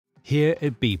Here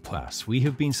at Plas, we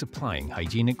have been supplying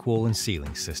hygienic wall and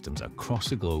ceiling systems across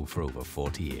the globe for over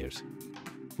 40 years.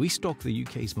 We stock the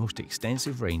UK's most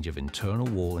extensive range of internal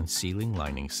wall and ceiling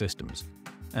lining systems,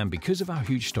 and because of our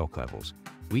huge stock levels,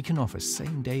 we can offer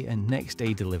same-day and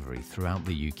next-day delivery throughout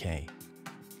the UK.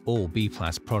 All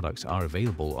Plas products are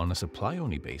available on a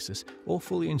supply-only basis or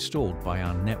fully installed by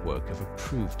our network of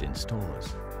approved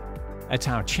installers. At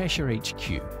our Cheshire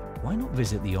HQ, why not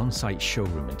visit the on-site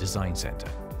showroom and design centre,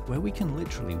 where we can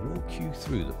literally walk you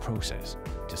through the process,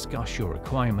 discuss your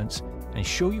requirements, and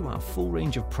show you our full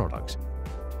range of products.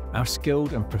 Our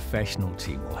skilled and professional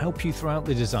team will help you throughout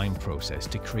the design process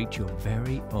to create your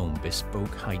very own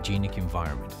bespoke hygienic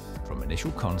environment, from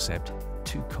initial concept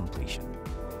to completion.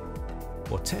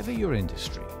 Whatever your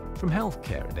industry, from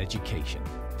healthcare and education,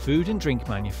 food and drink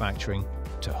manufacturing,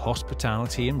 to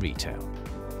hospitality and retail,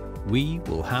 we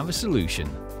will have a solution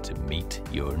to meet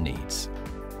your needs.